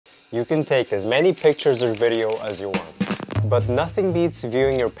You can take as many pictures or video as you want, but nothing beats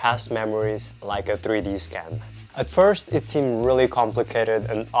viewing your past memories like a 3D scan. At first, it seemed really complicated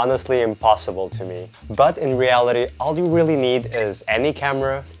and honestly impossible to me. But in reality, all you really need is any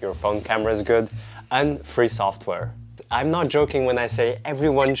camera, your phone camera is good, and free software. I'm not joking when I say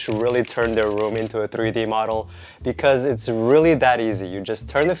everyone should really turn their room into a 3D model, because it's really that easy. You just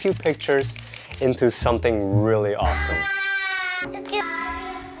turn a few pictures into something really awesome.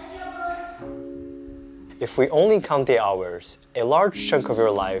 If we only count the hours, a large chunk of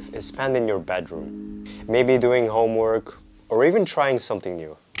your life is spent in your bedroom, maybe doing homework or even trying something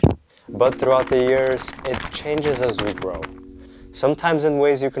new. But throughout the years, it changes as we grow. Sometimes in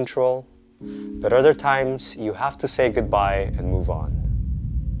ways you control, but other times you have to say goodbye and move on.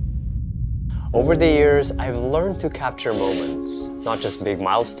 Over the years, I've learned to capture moments, not just big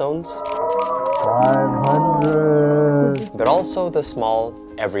milestones, 500, but also the small,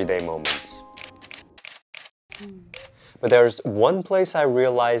 everyday moments. But there's one place I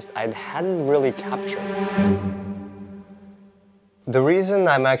realized I hadn't really captured. The reason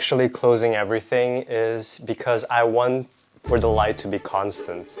I'm actually closing everything is because I want for the light to be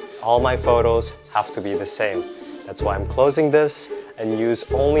constant. All my photos have to be the same. That's why I'm closing this and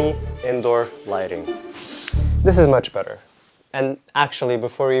use only indoor lighting. This is much better. And actually,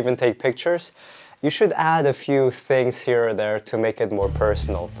 before you even take pictures, you should add a few things here or there to make it more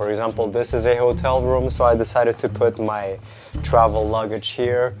personal. For example, this is a hotel room, so I decided to put my travel luggage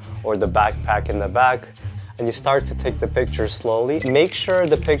here or the backpack in the back. And you start to take the pictures slowly. Make sure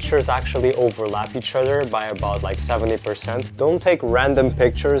the pictures actually overlap each other by about like 70%. Don't take random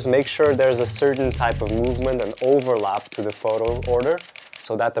pictures. Make sure there's a certain type of movement and overlap to the photo order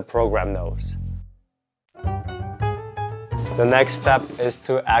so that the program knows. The next step is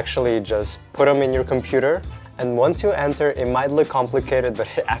to actually just put them in your computer. And once you enter, it might look complicated, but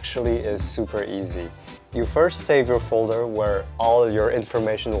it actually is super easy. You first save your folder where all your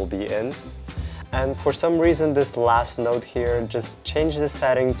information will be in. And for some reason, this last note here, just change the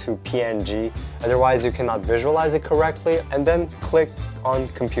setting to PNG. Otherwise, you cannot visualize it correctly. And then click on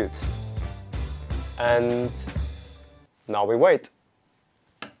Compute. And now we wait.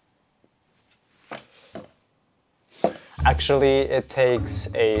 Actually, it takes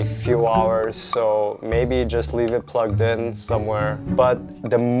a few hours, so maybe just leave it plugged in somewhere. But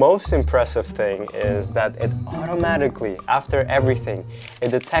the most impressive thing is that it automatically, after everything,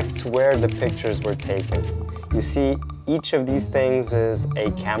 it detects where the pictures were taken. You see, each of these things is a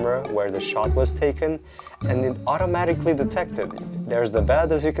camera where the shot was taken, and it automatically detected. There's the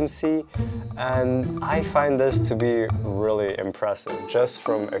bed, as you can see, and I find this to be really impressive, just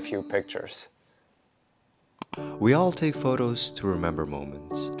from a few pictures. We all take photos to remember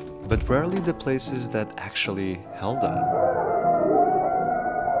moments, but rarely the places that actually held them.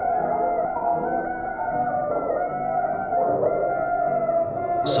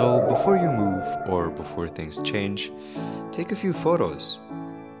 So before you move or before things change, take a few photos.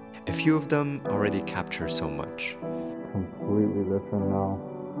 A few of them already capture so much. Completely different now.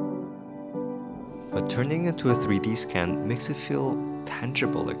 But turning into a 3D scan makes it feel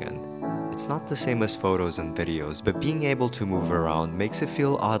tangible again. It's not the same as photos and videos, but being able to move around makes it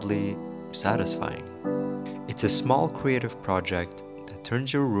feel oddly satisfying. It's a small creative project that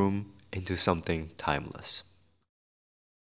turns your room into something timeless.